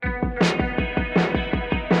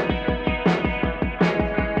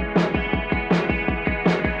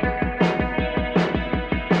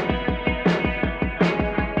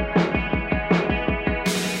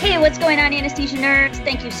going on, anesthesia nerds?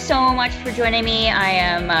 Thank you so much for joining me. I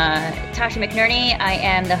am Tasha McNerney. I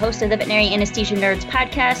am the host of the Veterinary Anesthesia Nerds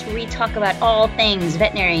podcast, where we talk about all things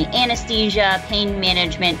veterinary anesthesia, pain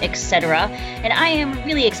management, etc. And I am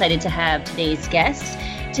really excited to have today's guest.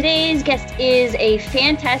 Today's guest is a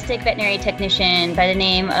fantastic veterinary technician by the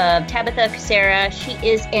name of Tabitha Kucera. She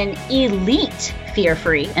is an elite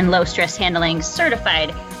fear-free and low-stress handling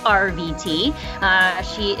certified RVT.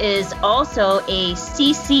 She is also a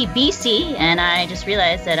CCBC, and I just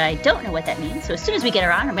realized that I don't know what that means. So as soon as we get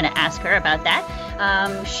her on, I'm going to ask her about that.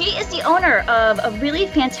 She is the owner of a really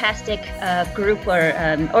fantastic group or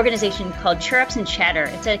organization called Chirrups and Chatter.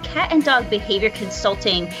 It's a cat and dog behavior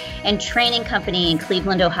consulting and training company in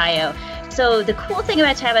Cleveland, Ohio. So the cool thing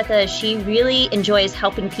about Tabitha is she really enjoys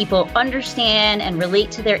helping people understand and relate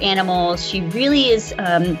to their animals. She really is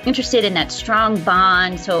interested in that strong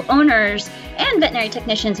bond. So owners and veterinary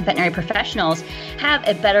technicians and veterinary professionals have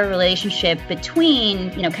a better relationship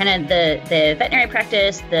between, kind of the veterinary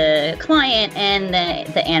practice, the client, and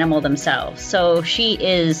the animal themselves. So she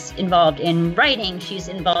is involved in writing. She's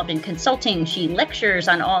involved in consulting. She lectures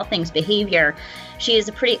on all things behavior. She is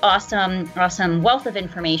a pretty awesome wealth of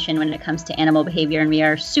information when it comes to animal behavior, and we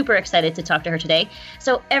are super excited to talk to her today.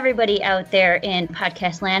 So everybody out there in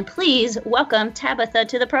podcast land, please welcome Tabitha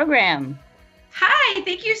to the program. Hi,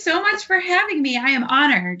 thank you so much for having me. I am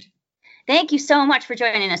honored. Thank you so much for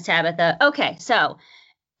joining us, Tabitha. Okay, so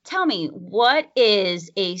tell me, what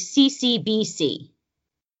is a CCBC?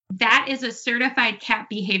 That is a certified cat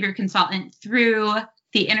behavior consultant through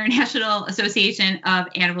the International Association of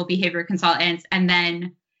Animal Behavior Consultants. And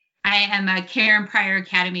then I am a Karen Pryor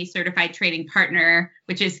Academy certified training partner,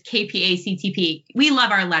 which is KPA CTP. We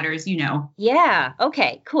love our letters, you know. Yeah.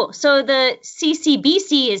 Okay, cool. So the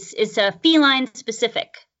CCBC is a feline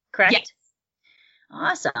specific, correct? Yes.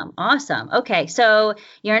 Awesome. Okay. So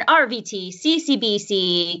you're an RVT,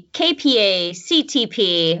 CCBC, KPA,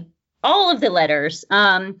 CTP, all of the letters.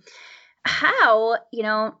 How,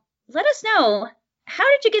 let us know, how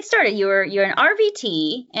did you get started? You're an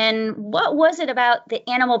RVT, and what was it about the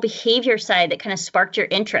animal behavior side that kind of sparked your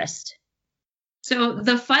interest? So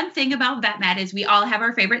the fun thing about VetMed is we all have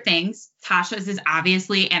our favorite things. Tasha's is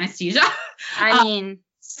obviously anesthesia. I mean,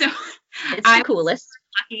 so it's the coolest.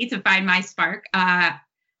 Lucky to find my spark. I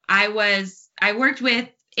worked with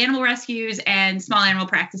animal rescues and small animal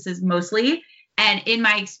practices mostly. And in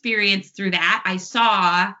my experience through that, I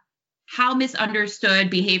saw how misunderstood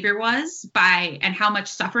behavior was and how much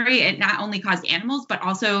suffering it not only caused animals, but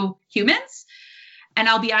also humans. And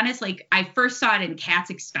I'll be honest, I first saw it in cats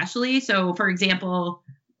especially. So for example,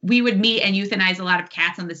 we would meet and euthanize a lot of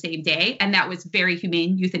cats on the same day. And that was very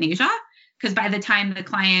humane euthanasia, because by the time the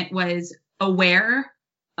client was aware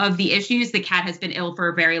of the issues, the cat has been ill for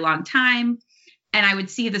a very long time. And I would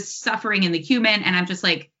see the suffering in the human. And I'm just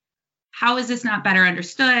like, how is this not better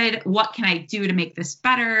understood? What can I do to make this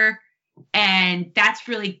better? And that's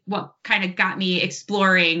really what kind of got me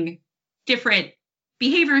exploring different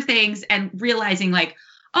behavior things and realizing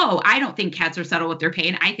oh, I don't think cats are subtle with their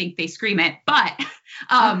pain. I think they scream it. But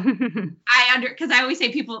because I always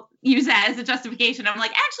say people use that as a justification. I'm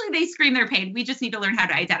like, actually, they scream their pain. We just need to learn how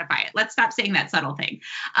to identify it. Let's stop saying that subtle thing.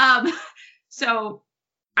 So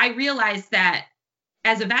I realized that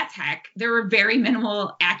as a vet tech, there were very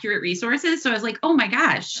minimal accurate resources. So I was like, oh my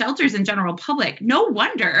gosh, shelters in general public. No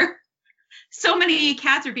wonder so many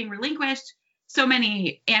cats are being relinquished. So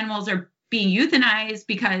many animals are being euthanized,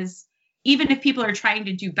 because even if people are trying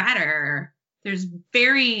to do better, there's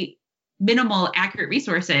very minimal accurate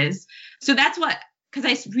resources. So that's because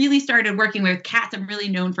I really started working with cats. I'm really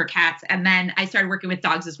known for cats. And then I started working with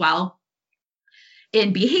dogs as well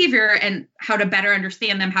in behavior and how to better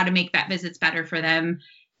understand them, how to make vet visits better for them.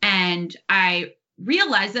 And I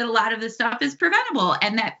realized that a lot of this stuff is preventable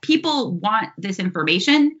and that people want this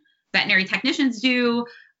information. Veterinary technicians do,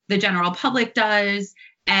 the general public does.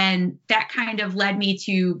 And that kind of led me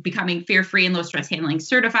to becoming fear-free and low-stress handling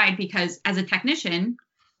certified, because as a technician,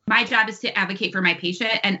 my job is to advocate for my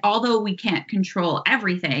patient. And although we can't control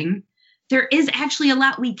everything, there is actually a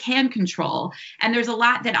lot we can control. And there's a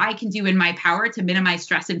lot that I can do in my power to minimize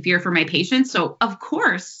stress and fear for my patients. So of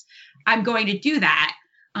course, I'm going to do that.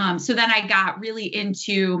 So then I got really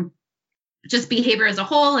into just behavior as a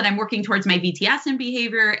whole, and I'm working towards my VTS in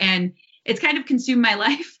behavior, and it's kind of consumed my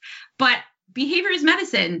life. But behavior is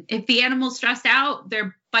medicine. If the animal's stressed out,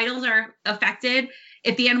 their vitals are affected.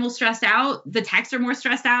 If the animal's stressed out, the techs are more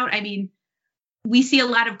stressed out. I mean, we see a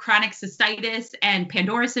lot of chronic cystitis and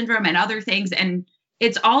Pandora syndrome and other things, and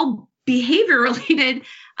it's all behavior related.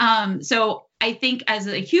 So I think as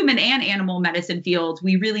a human and animal medicine field,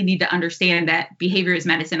 we really need to understand that behavior is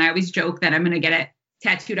medicine. I always joke that I'm going to get it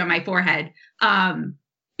tattooed on my forehead.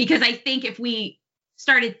 Because I think if we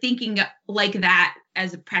started thinking like that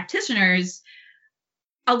as practitioners,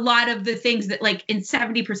 a lot of the things that, like, in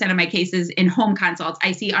 70% of my cases in home consults,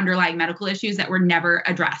 I see underlying medical issues that were never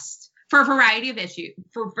addressed for a variety of issues,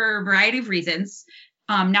 for a variety of reasons,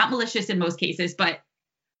 not malicious in most cases, but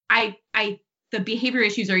the behavior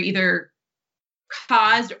issues are either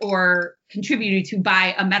caused or contributed to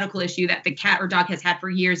by a medical issue that the cat or dog has had for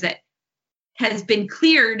years that has been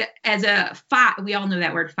cleared as we all know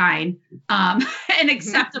that word, fine, an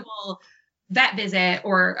acceptable vet visit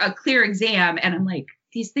or a clear exam. And I'm like,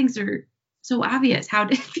 these things are so obvious. How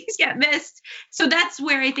did these get missed? So that's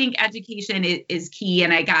where I think education is key.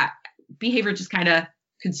 And behavior just kind of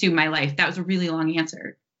consumed my life. That was a really long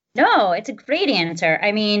answer. No, it's a great answer.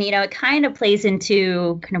 I mean, it kind of plays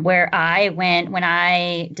into kind of where I went when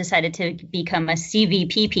I decided to become a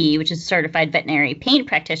CVPP, which is Certified Veterinary Pain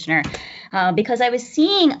Practitioner, because I was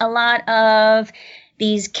seeing a lot of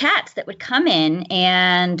these cats that would come in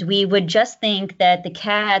and we would just think that the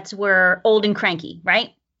cats were old and cranky, right?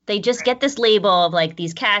 They just get this label of like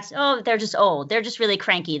these cats, oh, they're just old. They're just really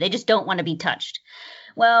cranky. They just don't want to be touched.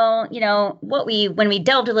 Well, when we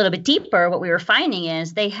delved a little bit deeper, what we were finding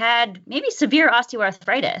is they had maybe severe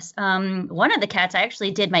osteoarthritis. One of the cats, I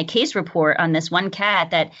actually did my case report on this one cat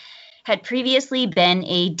that had previously been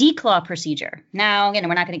a declaw procedure. Now, we're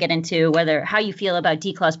not going to get into how you feel about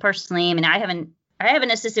declaws personally. I mean, I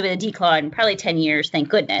haven't assisted with a declaw in probably 10 years, thank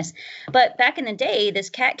goodness. But back in the day, this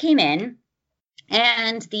cat came in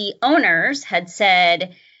and the owners had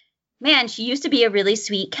said, man, she used to be a really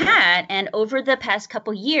sweet cat. And over the past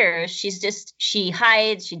couple years, she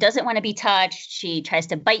hides. She doesn't want to be touched. She tries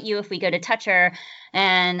to bite you if we go to touch her.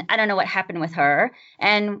 And I don't know what happened with her.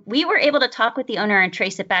 And we were able to talk with the owner and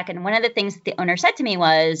trace it back. And one of the things that the owner said to me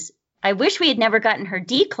was, I wish we had never gotten her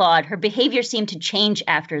declawed. Her behavior seemed to change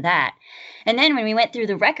after that. And then when we went through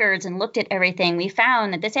the records and looked at everything, we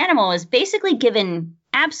found that this animal was basically given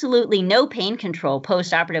absolutely no pain control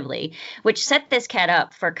post-operatively, which set this cat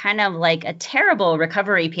up for kind of like a terrible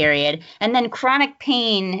recovery period. And then chronic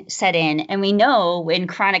pain set in. And we know in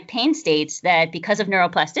chronic pain states that because of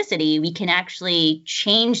neuroplasticity, we can actually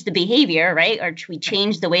change the behavior, right? Or we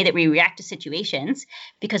change the way that we react to situations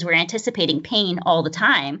because we're anticipating pain all the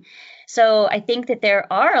time. So I think that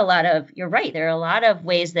you're right. There are a lot of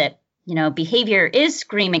ways that their behavior is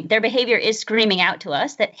screaming out to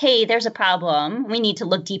us that, hey, there's a problem. We need to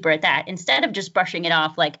look deeper at that instead of just brushing it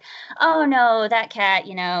off like, oh, no, that cat,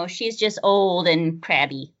 she's just old and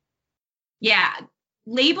crabby. Yeah.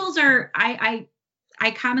 Labels are, I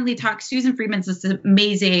commonly talk, Susan Friedman's this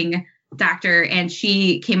amazing doctor, and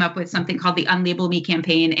she came up with something called the Unlabel Me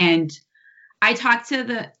campaign. And I talked to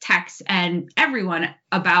the techs and everyone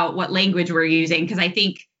about what language we're using, because I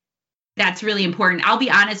think that's really important. I'll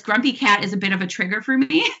be honest, grumpy cat is a bit of a trigger for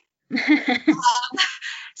me.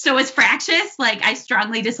 So is fractious. Like, I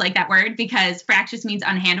strongly dislike that word because fractious means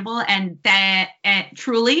unhandleable, and that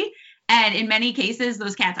truly, and in many cases,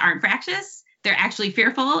 those cats aren't fractious. They're actually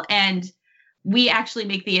fearful, and we actually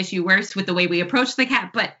make the issue worse with the way we approach the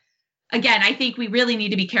cat. But again, I think we really need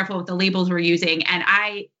to be careful with the labels we're using. And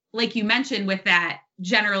like you mentioned with that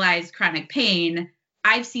generalized chronic pain,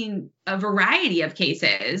 I've seen a variety of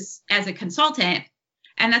cases as a consultant.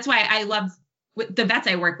 And that's why I love the vets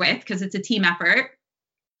I work with, because it's a team effort.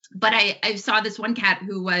 But I saw this one cat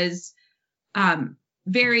who was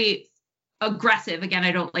very aggressive. Again,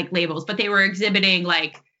 I don't like labels, but they were exhibiting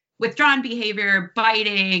like withdrawn behavior,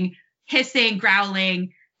 biting, hissing,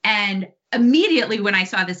 growling. And immediately when I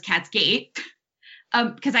saw this cat's gait,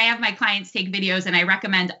 because I have my clients take videos, and I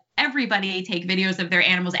recommend everybody take videos of their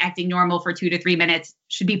animals acting normal for 2 to 3 minutes.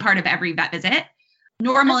 Should be part of every vet visit.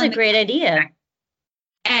 Normal. That's a great idea.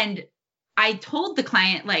 And I told the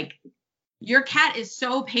client, like, your cat is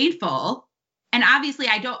so painful. And obviously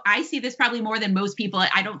I see this probably more than most people.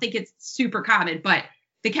 I don't think it's super common, but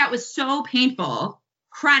the cat was so painful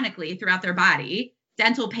chronically throughout their body,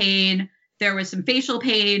 dental pain. There was some facial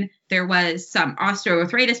pain. There was some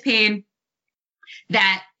osteoarthritis pain,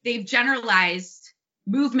 that they've generalized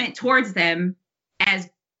movement towards them as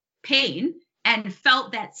pain and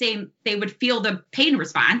felt that they would feel the pain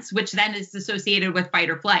response, which then is associated with fight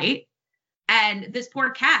or flight. And this poor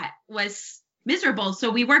cat was miserable.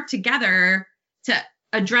 So we worked together to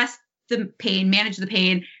address the pain, manage the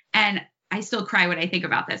pain. And I still cry when I think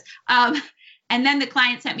about this. And then the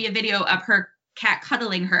client sent me a video of her cat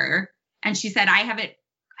cuddling her. And she said, I haven't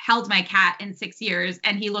held my cat in 6 years.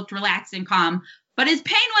 And he looked relaxed and calm, but his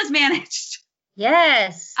pain was managed.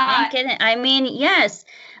 Yes. Thank goodness. I mean, yes.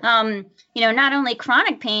 Not only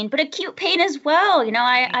chronic pain, but acute pain as well.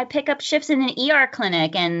 I pick up shifts in an ER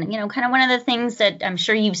clinic, and, kind of one of the things that I'm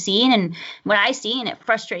sure you've seen and what I see, and it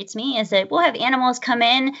frustrates me, is that we'll have animals come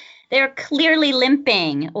in, they're clearly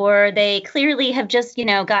limping, or they clearly have just,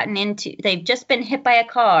 they've just been hit by a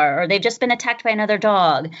car, or they've just been attacked by another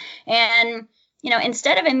dog. And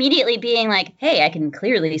instead of immediately being like, hey, I can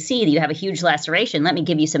clearly see that you have a huge laceration, let me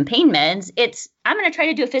give you some pain meds, I'm going to try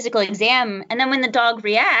to do a physical exam. And then when the dog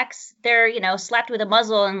reacts, they're, slapped with a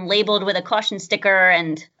muzzle and labeled with a caution sticker.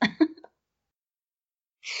 And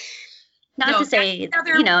not to say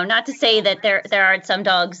that there are some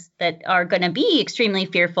dogs that are going to be extremely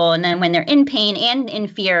fearful. And then when they're in pain and in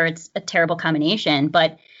fear, it's a terrible combination.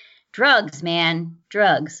 But drugs, man,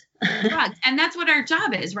 drugs. And that's what our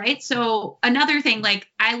job is, right? So another thing, like,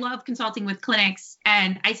 I love consulting with clinics,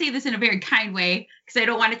 and I say this in a very kind way because I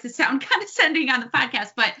don't want it to sound condescending on the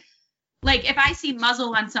podcast, but like, if I see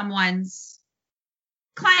muzzle on someone's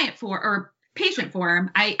patient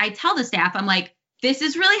form, I tell the staff, I'm like, this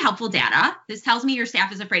is really helpful data. This tells me your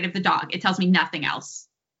staff is afraid of the dog. It tells me nothing else.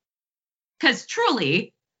 Because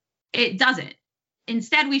truly, it doesn't.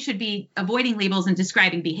 Instead, we should be avoiding labels and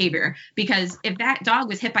describing behavior, because if that dog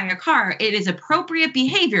was hit by a car, it is appropriate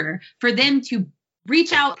behavior for them to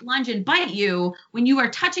reach out, lunge, and bite you when you are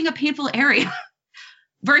touching a painful area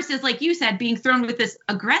versus, like you said, being thrown with this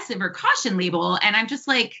aggressive or caution label. And I'm just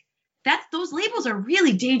like, those labels are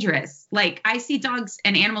really dangerous. Like, I see dogs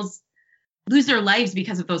and animals lose their lives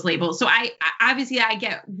because of those labels. So I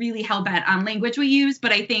get really hell bent on language we use,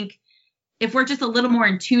 but I think if we're just a little more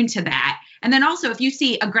in tune to that. And then also, if you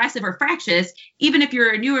see aggressive or fractious, even if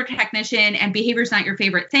you're a newer technician and behavior is not your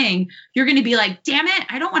favorite thing, you're going to be like, damn it,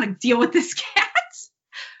 I don't want to deal with this cat.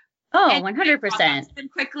 Oh,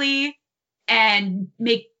 100%. Quickly and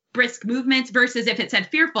make brisk movements, versus if it said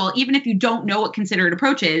fearful, even if you don't know what considerate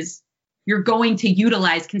approach is, you're going to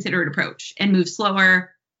utilize considerate approach and move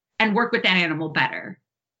slower and work with that animal better.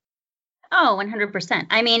 Oh, 100%.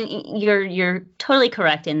 I mean, you're totally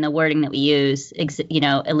correct in the wording that we use,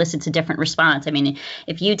 elicits a different response. I mean,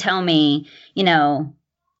 if you tell me,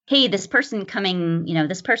 hey, this person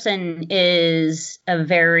is a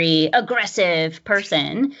very aggressive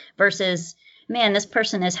person, versus, man, this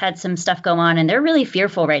person has had some stuff go on and they're really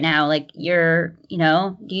fearful right now. Like, you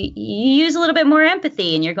use a little bit more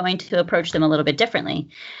empathy and you're going to approach them a little bit differently.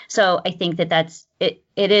 So I think that's it.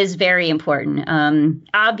 It is very important.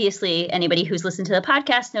 Obviously, anybody who's listened to the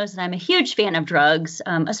podcast knows that I'm a huge fan of drugs,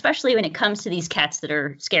 especially when it comes to these cats that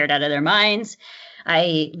are scared out of their minds.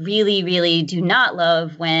 I really, really do not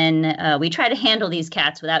love when we try to handle these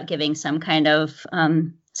cats without giving some kind of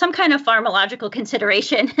pharmacological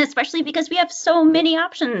consideration, especially because we have so many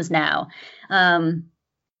options now.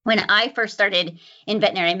 When I first started in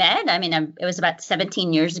veterinary med, I mean, it was about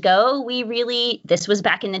 17 years ago, this was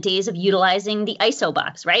back in the days of utilizing the ISO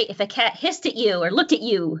box, right? If a cat hissed at you or looked at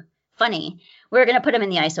you funny, we're going to put them in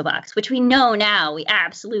the ISO box, which we know now we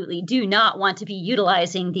absolutely do not want to be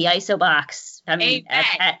utilizing the ISO box. I mean,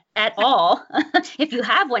 at all. If you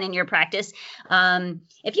have one in your practice,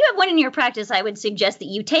 I would suggest that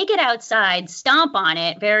you take it outside, stomp on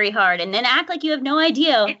it very hard, and then act like you have no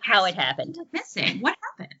idea how it happened. Missing. What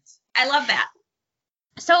happened? I love that.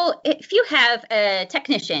 So if you have a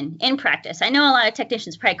technician in practice, I know a lot of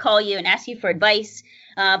technicians probably call you and ask you for advice.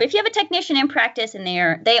 But if you have a technician in practice and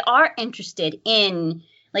they are interested in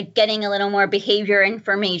like getting a little more behavior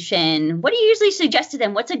information, what do you usually suggest to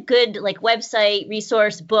them? What's a good website,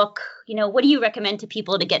 resource, book? What do you recommend to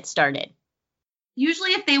people to get started?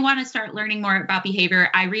 Usually if they want to start learning more about behavior,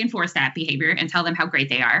 I reinforce that behavior and tell them how great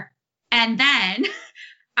they are. And then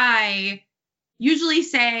I usually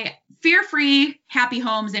say Fear Free Happy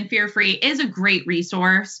Homes and Fear Free is a great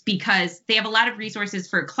resource because they have a lot of resources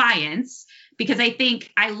for clients. Because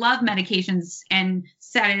I love medications and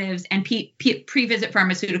sedatives and pre-visit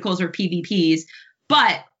pharmaceuticals or PVPs.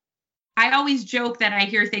 But I always joke that I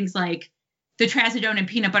hear things like the trazodone and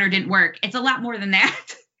peanut butter didn't work. It's a lot more than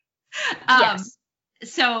that. Yes.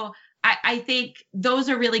 So I think those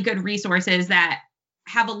are really good resources that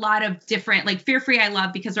have a lot of different, like Fear Free I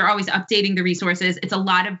love because they're always updating the resources. It's a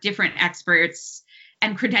lot of different experts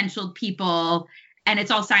and credentialed people, and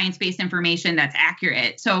it's all science-based information that's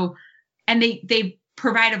accurate. So and they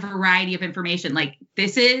provide a variety of information, like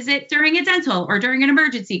this is it during a dental or during an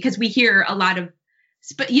emergency, because we hear a lot of,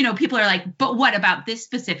 people are like, but what about this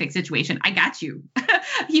specific situation? I got you.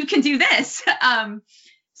 You can do this.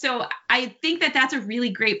 So I think that's a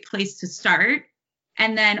really great place to start.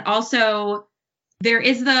 And then also there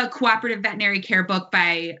is the Cooperative Veterinary Care book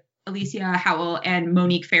by Alicia Howell and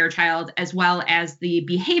Monique Fairchild, as well as the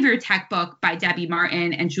Behavior Tech book by Debbie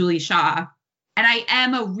Martin and Julie Shaw. And I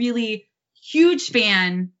am a really huge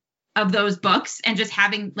fan of those books, and just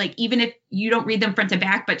having, like, even if you don't read them front to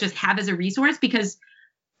back, but just have as a resource, because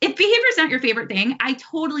if behavior is not your favorite thing, I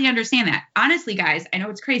totally understand that. Honestly, guys, I know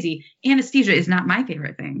it's crazy. Anesthesia is not my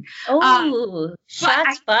favorite thing. Oh,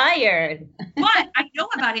 shots fired. But I know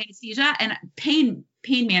about anesthesia, and pain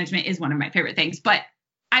management is one of my favorite things, but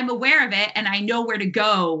I'm aware of it and I know where to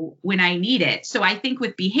go when I need it. So I think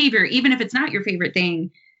with behavior, even if it's not your favorite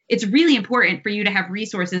thing, it's really important for you to have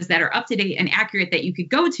resources that are up to date and accurate that you could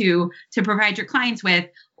go to provide your clients with,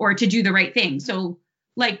 or to do the right thing. So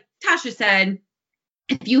like Tasha said,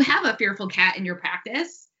 if you have a fearful cat in your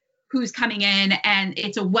practice who's coming in and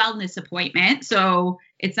it's a wellness appointment, so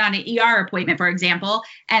it's not an ER appointment, for example,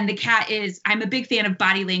 and the cat is, I'm a big fan of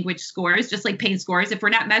body language scores, just like pain scores. If we're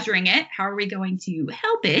not measuring it, how are we going to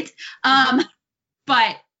help it?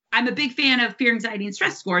 But I'm a big fan of fear, anxiety, and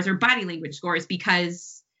stress scores, or body language scores,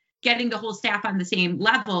 because getting the whole staff on the same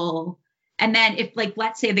level. And then if, like,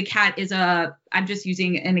 let's say the cat is I'm just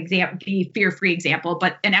using an example, the fear-free example,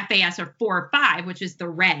 but an FAS of 4 or 5, which is the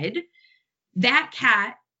red, that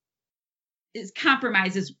cat is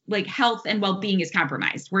compromised, is like health and well-being is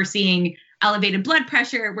compromised. We're seeing elevated blood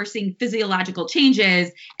pressure, we're seeing physiological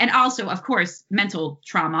changes, and also, of course, mental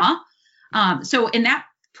trauma. So in that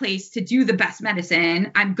place, to do the best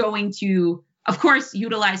medicine, I'm going to, of course,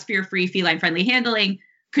 utilize fear-free, feline-friendly handling,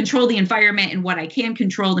 control the environment and what I can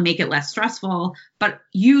control to make it less stressful, but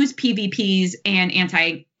use PVPs and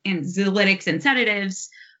anxiolytics and sedatives.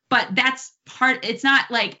 But that's part, it's not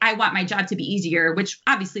like I want my job to be easier, which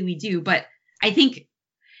obviously we do, but I think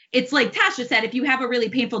it's like Tasha said, if you have a really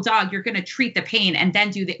painful dog, you're going to treat the pain and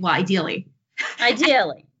then do ideally,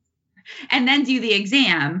 and then do the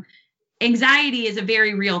exam. Anxiety is a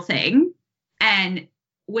very real thing. And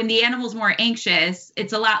when the animal's more anxious,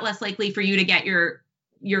 it's a lot less likely for you to get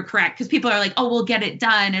you're correct, because people are like, oh, we'll get it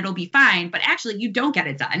done, it'll be fine. But actually you don't get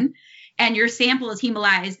it done. And your sample is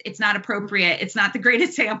hemolyzed. It's not appropriate. It's not the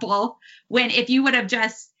greatest sample. When if you would have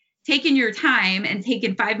just taken your time and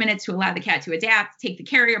taken 5 minutes to allow the cat to adapt, take the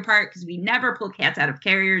carrier apart, because we never pull cats out of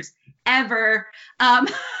carriers ever,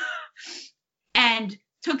 and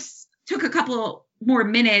took a couple more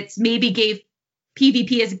minutes, maybe gave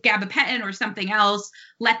PVP as gabapentin or something else,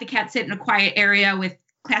 let the cat sit in a quiet area with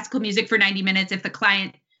classical music for 90 minutes if the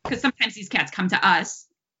client, because sometimes these cats come to us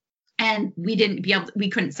and we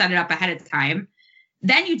couldn't set it up ahead of time.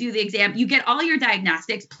 Then you do the exam, you get all your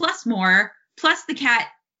diagnostics plus more, plus the cat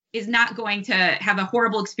is not going to have a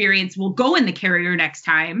horrible experience. We'll go in the carrier next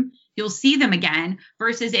time. You'll see them again,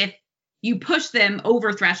 versus if you push them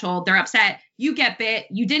over threshold, they're upset, you get bit,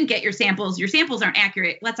 you didn't get your samples aren't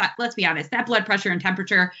accurate. Let's be honest, that blood pressure and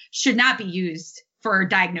temperature should not be used for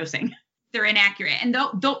diagnosing. They're inaccurate. And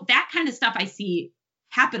that kind of stuff I see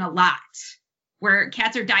happen a lot, where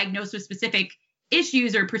cats are diagnosed with specific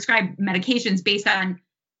issues or prescribed medications based on,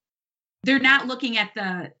 they're not looking at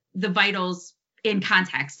the vitals in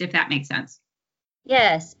context, if that makes sense.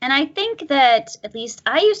 Yes. And I think that, at least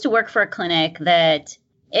I used to work for a clinic, that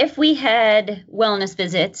if we had wellness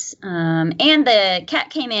visits and the cat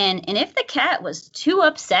came in, and if the cat was too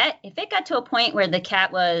upset, if it got to a point where the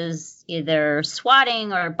cat was either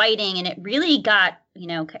swatting or biting, and it really got,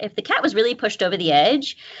 if the cat was really pushed over the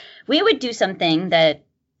edge, we would do something that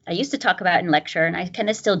I used to talk about in lecture, and I kind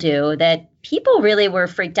of still do, that people really were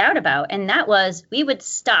freaked out about. And that was, we would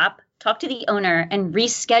stop, talk to the owner, and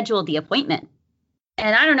reschedule the appointment.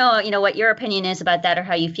 And I don't know, what your opinion is about that or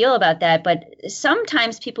how you feel about that, but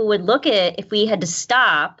sometimes people would look at it, if we had to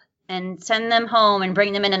stop and send them home and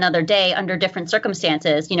bring them in another day under different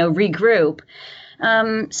circumstances, regroup.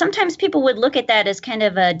 Sometimes people would look at that as kind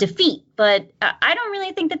of a defeat, but I don't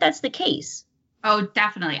really think that that's the case. Oh,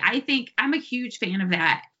 definitely. I think I'm a huge fan of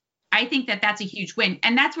that. I think that that's a huge win.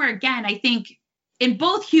 And that's where, again, I think in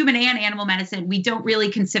both human and animal medicine, we don't really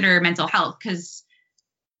consider mental health, because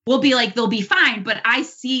we'll be like, they'll be fine. But I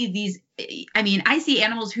see I see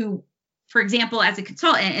animals who, for example, as a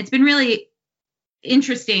consultant, it's been really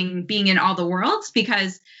interesting being in all the worlds,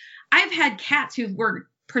 because I've had cats who were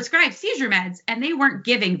prescribed seizure meds and they weren't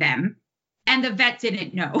giving them, and the vet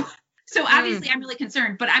didn't know. So obviously I'm really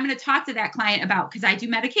concerned, but I'm going to talk to that client about, because I do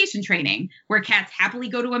medication training where cats happily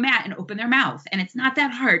go to a mat and open their mouth, and it's not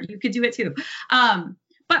that hard. You could do it too.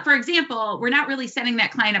 But for example, we're not really setting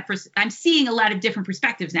that client up for, I'm seeing a lot of different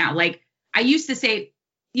perspectives now. Like I used to say,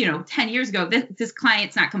 10 years ago, this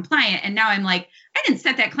client's not compliant. And now I'm like, I didn't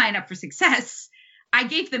set that client up for success. I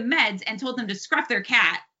gave them meds and told them to scruff their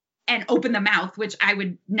cat and open the mouth, which I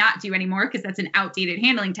would not do anymore because that's an outdated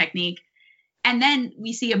handling technique. And then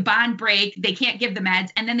we see a bond break. They can't give the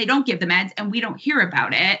meds, and then they don't give the meds, and we don't hear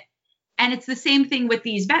about it. And it's the same thing with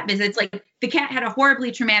these vet visits. Like the cat had a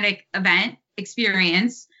horribly traumatic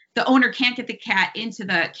experience. The owner can't get the cat into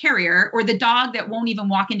the carrier, or the dog that won't even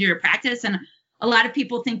walk into your practice. And a lot of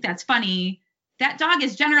people think that's funny. That dog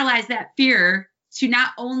has generalized that fear to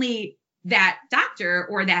not only that doctor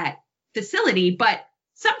or that facility, but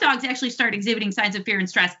some dogs actually start exhibiting signs of fear and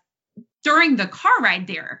stress during the car ride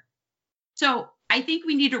there. So I think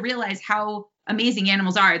we need to realize how amazing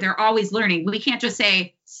animals are. They're always learning. We can't just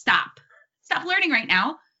say, stop learning right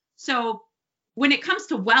now. So when it comes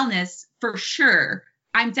to wellness, for sure,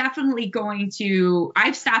 I've stopped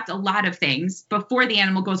a lot of things before the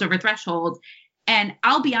animal goes over threshold. And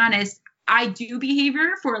I'll be honest, I do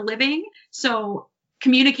behavior for a living. So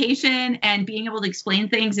communication and being able to explain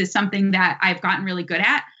things is something that I've gotten really good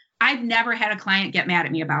at. I've never had a client get mad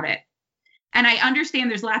at me about it. And I understand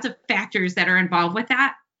there's lots of factors that are involved with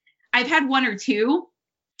that. I've had one or two.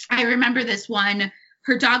 I remember this one,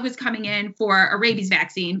 her dog was coming in for a rabies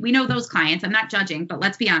vaccine. We know those clients. I'm not judging, but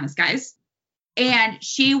let's be honest, guys. And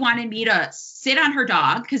she wanted me to sit on her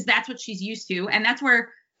dog because that's what she's used to. And that's where,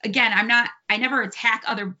 again, I never attack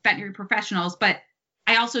other veterinary professionals, but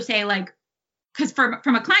I also say, like, because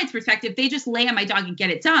from a client's perspective, they just lay on my dog and get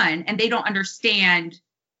it done. And they don't understand,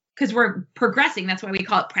 because we're progressing. That's why we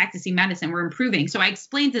call it practicing medicine. We're improving. So I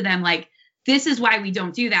explained to them, like, this is why we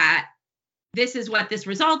don't do that. This is what this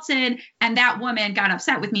results in. And that woman got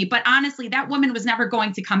upset with me. But honestly, that woman was never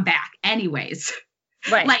going to come back anyways.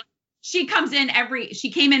 Right. Like, she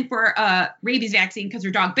came in for a rabies vaccine because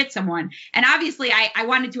her dog bit someone. And obviously I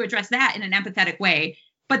wanted to address that in an empathetic way,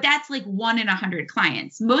 but that's like 1 in 100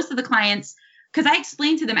 clients. Most of the clients, because I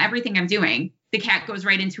explained to them everything I'm doing. The cat goes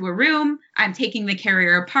right into a room. I'm taking the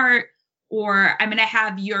carrier apart, or I'm going to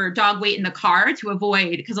have your dog wait in the car to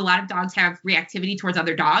avoid, because a lot of dogs have reactivity towards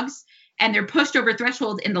other dogs, and they're pushed over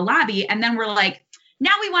threshold in the lobby. And then we're like,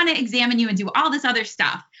 now we want to examine you and do all this other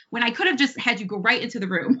stuff, when I could have just had you go right into the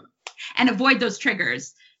room and avoid those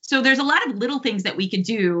triggers. So there's a lot of little things that we could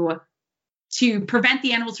do to prevent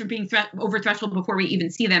the animals from being over threshold before we even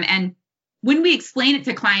see them. And when we explain it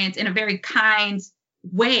to clients in a very kind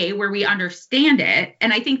way where we understand it,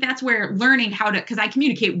 and I think that's where learning how to, because I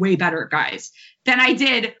communicate way better, guys, than I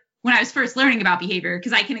did when I was first learning about behavior,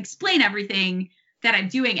 because I can explain everything that I'm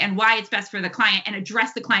doing and why it's best for the client and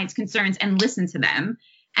address the client's concerns and listen to them.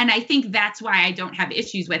 And I think that's why I don't have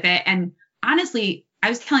issues with it. And honestly, I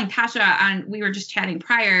was telling Tasha we were just chatting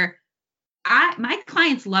prior, my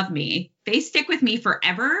clients love me. They stick with me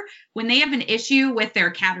forever. When they have an issue with their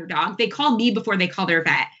cat or dog, they call me before they call their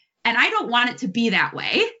vet. And I don't want it to be that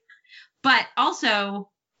way. But also,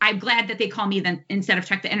 I'm glad that they call me then instead of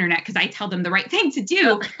check the internet, because I tell them the right thing to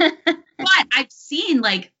do. But I've seen,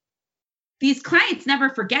 like, these clients never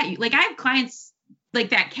forget you. Like, I have clients like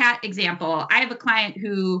that cat example. I have a client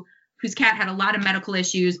whose cat had a lot of medical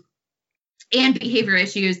issues and behavior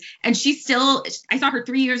issues. And I saw her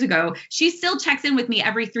 3 years ago. She still checks in with me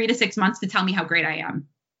every 3 to 6 months to tell me how great I am.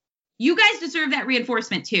 You guys deserve that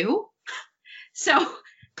reinforcement too. So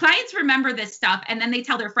clients remember this stuff, and then they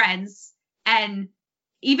tell their friends. And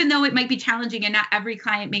even though it might be challenging and not every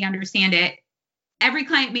client may understand it, every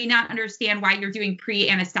client may not understand why you're doing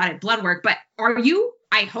pre-anesthetic blood work, but are you?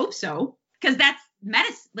 I hope so, because that's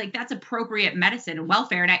medicine, like that's appropriate medicine and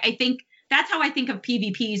welfare. And I think that's how I think of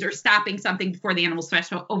PVPs, or stopping something before the animal's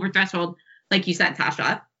over threshold, like you said,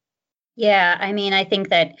 Tasha. Yeah, I mean, I think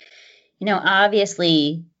that,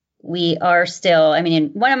 obviously we are still,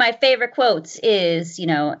 one of my favorite quotes is,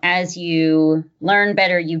 as you learn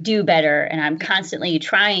better, you do better. And I'm constantly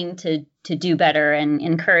trying to do better and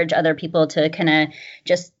encourage other people to kind of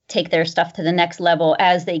just take their stuff to the next level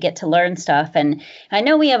as they get to learn stuff. And I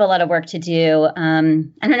know we have a lot of work to do. I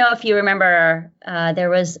don't know if you remember,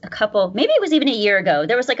 there was a couple, maybe it was even a year ago,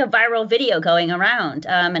 there was like a viral video going around,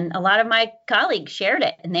 and a lot of my colleagues shared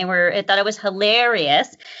it, and I thought it was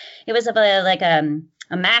hilarious. It was of a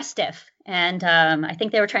Mastiff. And I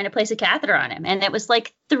think they were trying to place a catheter on him. And it was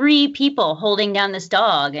like 3 people holding down this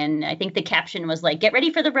dog. And I think the caption was like, "Get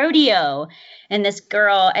ready for the rodeo." And this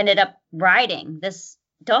girl ended up riding this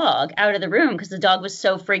dog out of the room because the dog was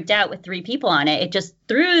so freaked out with 3 people on it. It just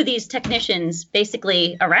threw these technicians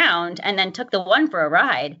basically around and then took the one for a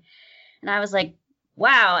ride. And I was like,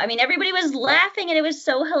 wow. Everybody was laughing and it was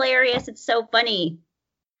so hilarious. It's so funny.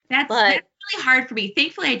 That's really hard for me.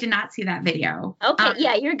 Thankfully, I did not see that video. Okay,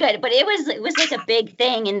 yeah, you're good. But it was like a big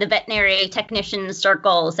thing in the veterinary technician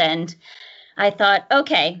circles. And I thought,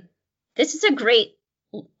 okay, this is a great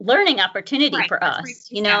learning opportunity for us,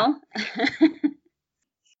 you know?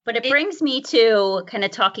 But it brings me to kind of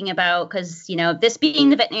talking about, because, you know, this being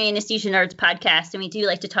the Veterinary Anesthesia Nerds podcast, and we do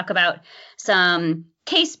like to talk about some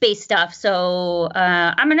case-based stuff. So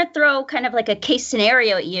I'm going to throw kind of like a case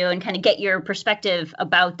scenario at you and kind of get your perspective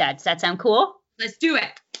about that. Does that sound cool? Let's do it.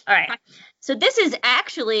 All right. So this is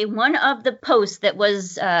actually one of the posts that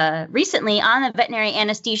was recently on the Veterinary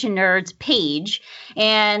Anesthesia Nerds page.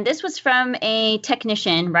 And this was from a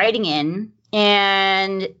technician writing in,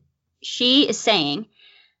 and she is saying,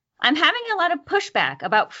 I'm having a lot of pushback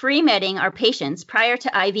about free-medding our patients prior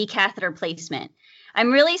to IV catheter placement.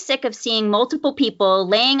 I'm really sick of seeing multiple people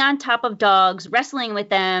laying on top of dogs, wrestling with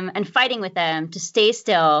them, and fighting with them to stay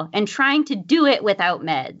still and trying to do it without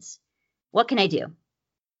meds. What can I do?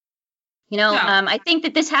 You know, I think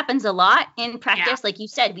that this happens a lot in practice. Yeah. Like you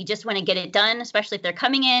said, we just want to get it done, especially if they're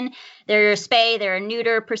coming in, they're a spay, they're a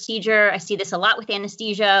neuter procedure. I see this a lot with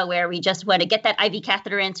anesthesia where we just want to get that IV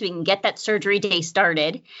catheter in so we can get that surgery day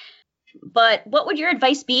started. But what would your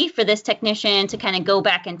advice be for this technician to kind of go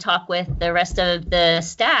back and talk with the rest of the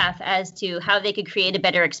staff as to how they could create a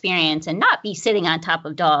better experience and not be sitting on top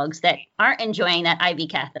of dogs that aren't enjoying that IV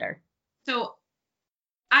catheter? So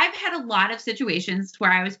I've had a lot of situations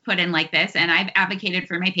where I was put in like this, and I've advocated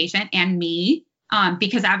for my patient and me,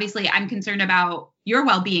 because obviously I'm concerned about your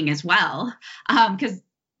well-being as well. Because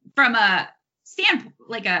from a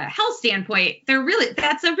health standpoint,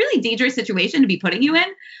 that's a really dangerous situation to be putting you in.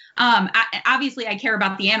 Obviously I care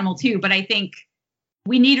about the animal too, but I think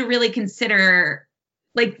we need to really consider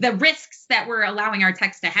like the risks that we're allowing our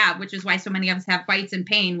techs to have, which is why so many of us have bites and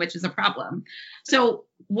pain, which is a problem. So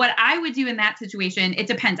what I would do in that situation, it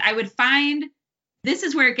depends. I would find, this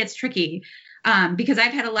is where it gets tricky, because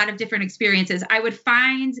I've had a lot of different experiences. I would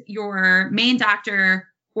find your main doctor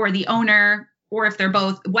or the owner, or if they're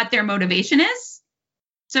both, what their motivation is.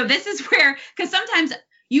 So this is where, because sometimes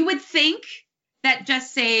you would think that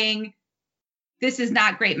just saying this is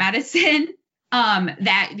not great medicine,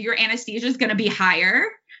 that your anesthesia is going to be higher,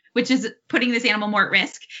 which is putting this animal more at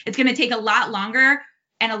risk. It's going to take a lot longer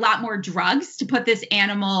and a lot more drugs to put this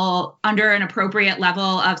animal under an appropriate level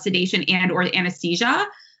of sedation and or anesthesia.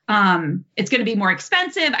 It's going to be more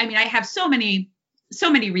expensive. I mean, I have so many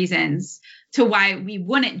reasons to why we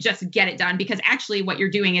wouldn't just get it done, because actually what you're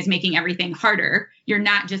doing is making everything harder. You're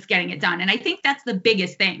not just getting it done. And I think that's the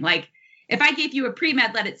biggest thing. Like if I gave you a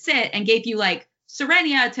pre-med, let it sit, and gave you like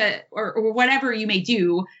Cerenia or whatever you may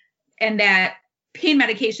do, and that pain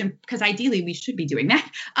medication, because ideally we should be doing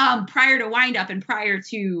that prior to wind up and prior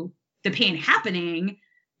to the pain happening,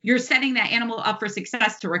 you're setting that animal up for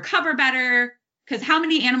success to recover better. Because how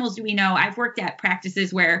many animals do we know? I've worked at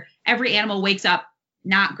practices where every animal wakes up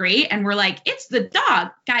not great, and we're like, it's the dog.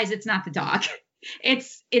 Guys, it's not the dog.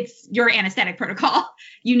 It's your anesthetic protocol.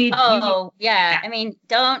 Yeah. I mean,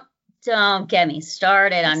 don't get me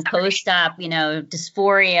started on post-op,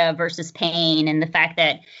 dysphoria versus pain, and the fact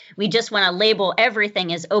that we just want to label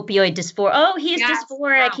everything as opioid dysphoria. Oh, he's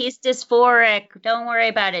dysphoric. Wow. He's dysphoric. Don't worry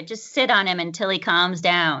about it. Just sit on him until he calms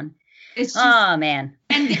down. It's just, oh, man.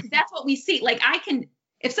 And that's what we see. Like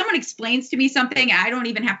if someone explains to me something, I don't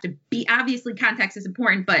even have to be, obviously context is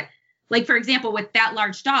important, but like, for example, with that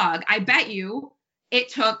large dog, I bet you it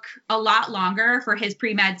took a lot longer for his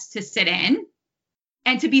pre-meds to sit in.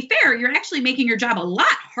 And to be fair, you're actually making your job a lot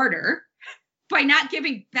harder by not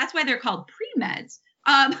giving, that's why they're called pre-meds.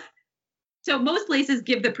 So most places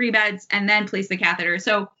give the pre-meds and then place the catheter.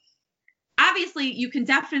 So obviously you can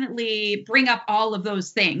definitely bring up all of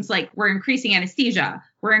those things. Like we're increasing anesthesia,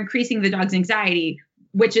 we're increasing the dog's anxiety,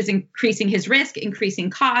 which is increasing his risk, increasing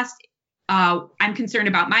cost. I'm concerned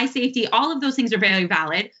about my safety. All of those things are very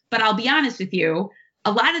valid, but I'll be honest with you,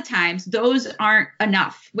 a lot of times those aren't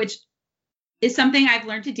enough, which is something I've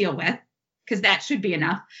learned to deal with, because that should be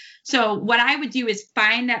enough. So what I would do is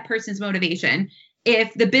find that person's motivation.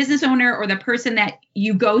 If the business owner or the person that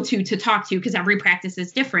you go to talk to, because every practice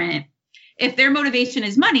is different, if their motivation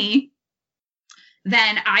is money,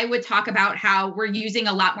 then I would talk about how we're using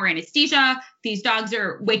a lot more anesthesia. These dogs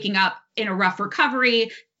are waking up in a rough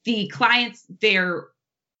recovery. The clients, their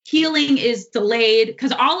healing is delayed,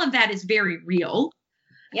 because all of that is very real.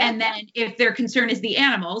 Yeah. And then if their concern is the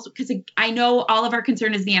animals, because I know all of our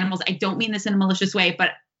concern is the animals. I don't mean this in a malicious way,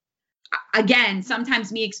 but again,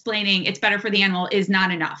 sometimes me explaining it's better for the animal is not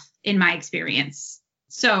enough in my experience.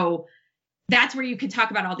 So that's where you could talk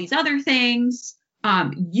about all these other things.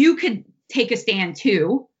 You could take a stand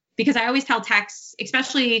too, because I always tell techs,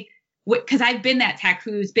 especially because I've been that tech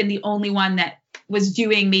who's been the only one that was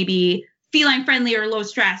doing maybe feline friendly or low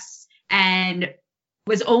stress, and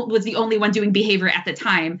was the only one doing behavior at the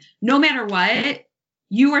time. No matter what,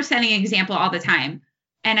 you are setting an example all the time.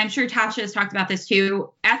 And I'm sure Tasha has talked about this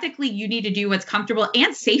too. Ethically, you need to do what's comfortable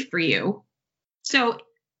and safe for you. So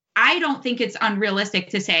I don't think it's unrealistic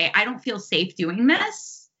to say, I don't feel safe doing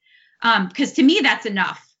this. Because to me, that's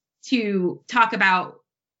enough to talk about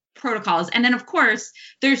protocols. And then, of course,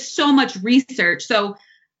 there's so much research. So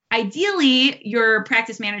ideally, your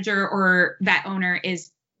practice manager or vet owner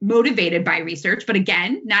is motivated by research. But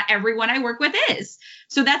again, not everyone I work with is.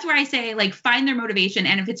 So that's where I say, like, find their motivation.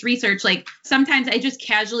 And if it's research, like sometimes I just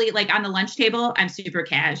casually, like on the lunch table, I'm super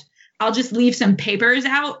cash. I'll just leave some papers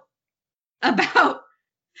out about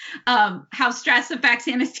how stress affects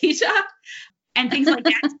anesthesia and things like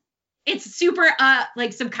that. It's super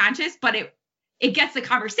like subconscious, but it gets the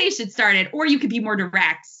conversation started. Or you could be more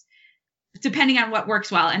direct, depending on what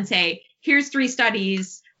works well, and say, here's 3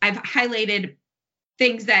 studies. I've highlighted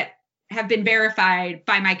things that have been verified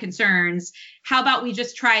by my concerns. How about we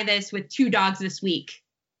just try this with 2 dogs this week?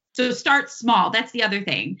 So start small. That's the other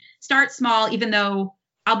thing. Start small, even though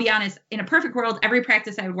I'll be honest, in a perfect world, every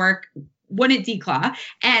practice I would work wouldn't declaw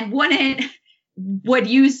and would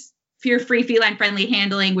use fear-free, feline-friendly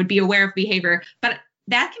handling, would be aware of behavior. But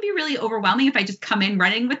that can be really overwhelming if I just come in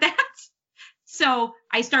running with that. So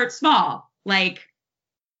I start small. Like,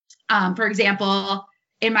 for example,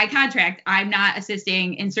 in my contract, I'm not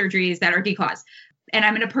assisting in surgeries that are declaws. And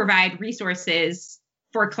I'm going to provide resources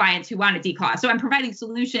for clients who want to declaw. So I'm providing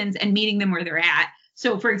solutions and meeting them where they're at.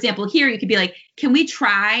 So for example, here you could be like, can we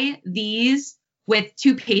try these with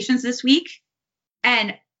 2 patients this week?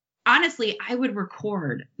 And honestly, I would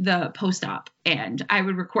record the post-op and I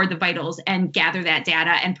would record the vitals and gather that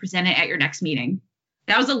data and present it at your next meeting.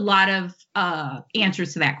 That was a lot of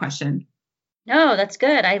answers to that question. No, that's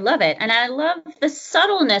good. I love it. And I love the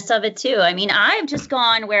subtleness of it too. I mean, I've just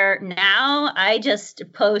gone where now I just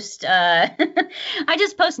post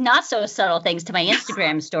not so subtle things to my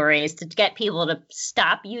Instagram stories to get people to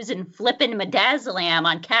stop using flippin' midazolam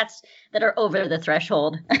on cats that are over the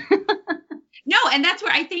threshold. No, and that's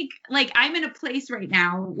where I think, like, I'm in a place right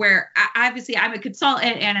now where obviously I'm a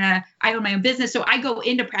consultant and I own my own business. So I go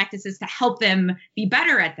into practices to help them be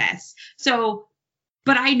better at this. So,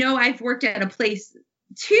 but I know I've worked at a place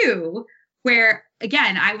too where,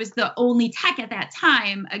 again, I was the only tech at that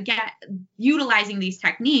time, again, utilizing these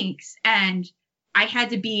techniques. And I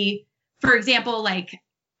had to be, for example, like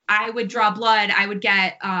I would draw blood. I would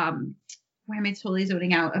get, why am I totally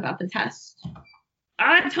zoning out about the test?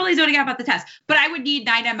 I'm totally zoning out about the test, but I would need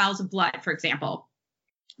 9 mLs of blood, for example.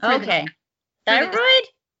 Okay. Thyroid?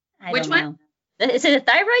 Which one? Is it a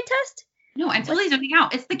thyroid test? No, I'm totally zoning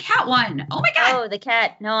out. It's the cat one. Oh my God. Oh, the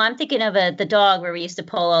cat. No, I'm thinking of the dog where we used to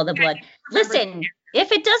pull all the blood. Listen,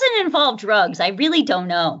 if it doesn't involve drugs, I really don't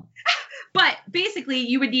know. But basically,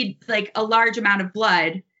 you would need like a large amount of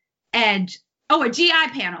blood and, a GI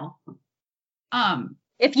panel.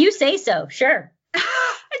 If you say so, sure.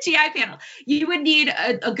 A GI panel. You would need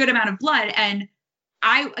a good amount of blood. And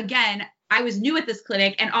I was new at this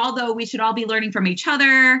clinic. And although we should all be learning from each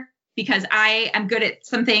other, because I am good at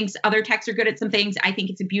some things, other techs are good at some things, I think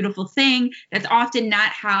it's a beautiful thing. That's often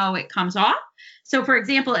not how it comes off. So for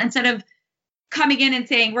example, instead of coming in and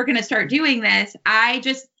saying, we're going to start doing this,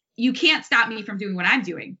 you can't stop me from doing what I'm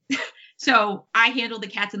doing. So I handle the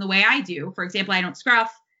cats in the way I do. For example, I don't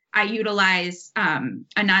scruff. I utilize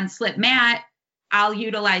a non-slip mat. I'll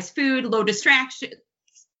utilize food, low distraction,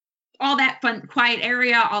 all that fun, quiet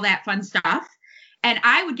area, all that fun stuff. And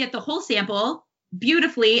I would get the whole sample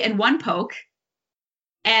beautifully in one poke.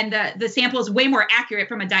 And the sample is way more accurate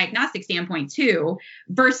from a diagnostic standpoint too,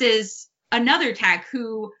 versus another tech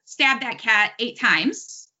who stabbed that cat 8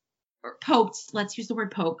 times or poked, let's use the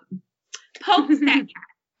word poked that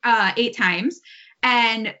cat 8 times.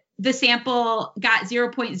 And the sample got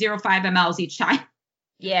 0.05 mLs each time.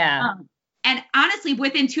 Yeah. And honestly,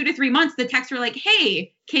 within 2 to 3 months, the techs were like,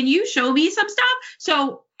 hey, can you show me some stuff?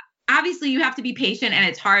 So obviously you have to be patient and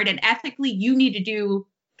it's hard. And ethically, you need to do,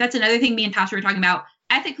 that's another thing me and Tasha were talking about.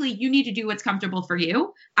 Ethically, you need to do what's comfortable for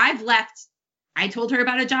you. I told her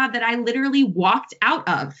about a job that I literally walked out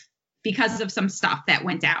of because of some stuff that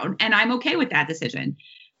went down. And I'm okay with that decision.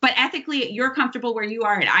 But ethically, you're comfortable where you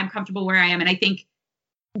are and I'm comfortable where I am. And I think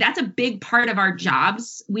that's a big part of our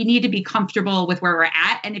jobs. We need to be comfortable with where we're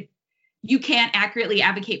at. And if you can't accurately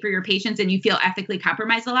advocate for your patients and you feel ethically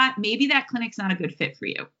compromised a lot, maybe that clinic's not a good fit for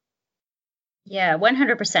you. Yeah,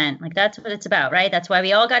 100%. Like that's what it's about, right? That's why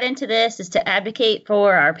we all got into this, is to advocate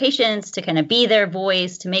for our patients, to kind of be their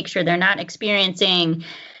voice, to make sure they're not experiencing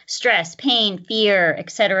stress, pain, fear,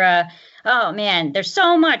 etc. Oh man, there's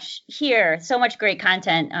so much here, so much great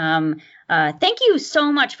content. Thank you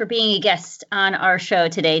so much for being a guest on our show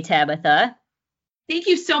today, Tabitha. Thank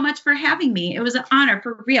you so much for having me. It was an honor,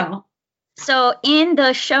 for real. So in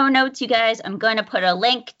the show notes, you guys, I'm going to put a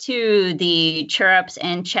link to the Chirrups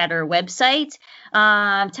and Chatter website.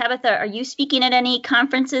 Tabitha, are you speaking at any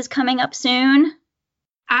conferences coming up soon?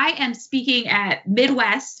 I am speaking at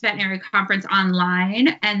Midwest Veterinary Conference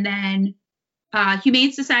online, and then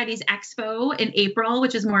Humane Society's Expo in April,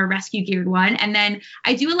 which is more a rescue geared one. And then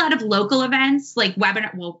I do a lot of local events like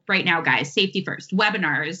webinar. Well, right now, guys, safety first,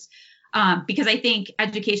 webinars, because I think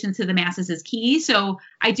education to the masses is key. So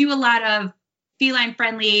I do a lot of feline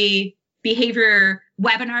friendly behavior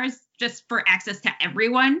webinars just for access to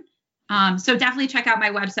everyone. So definitely check out my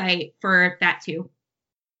website for that too.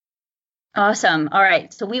 Awesome. All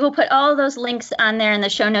right. So we will put all those links on there in the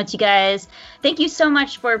show notes, you guys. Thank you so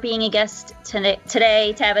much for being a guest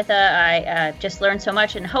today, Tabitha. I just learned so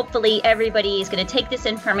much, and hopefully everybody is going to take this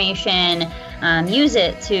information, use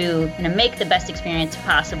it to make the best experience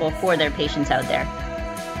possible for their patients out there.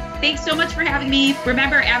 Thanks so much for having me.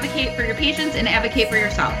 Remember, advocate for your patients and advocate for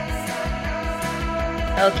yourself.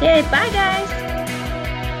 Okay. Bye, guys.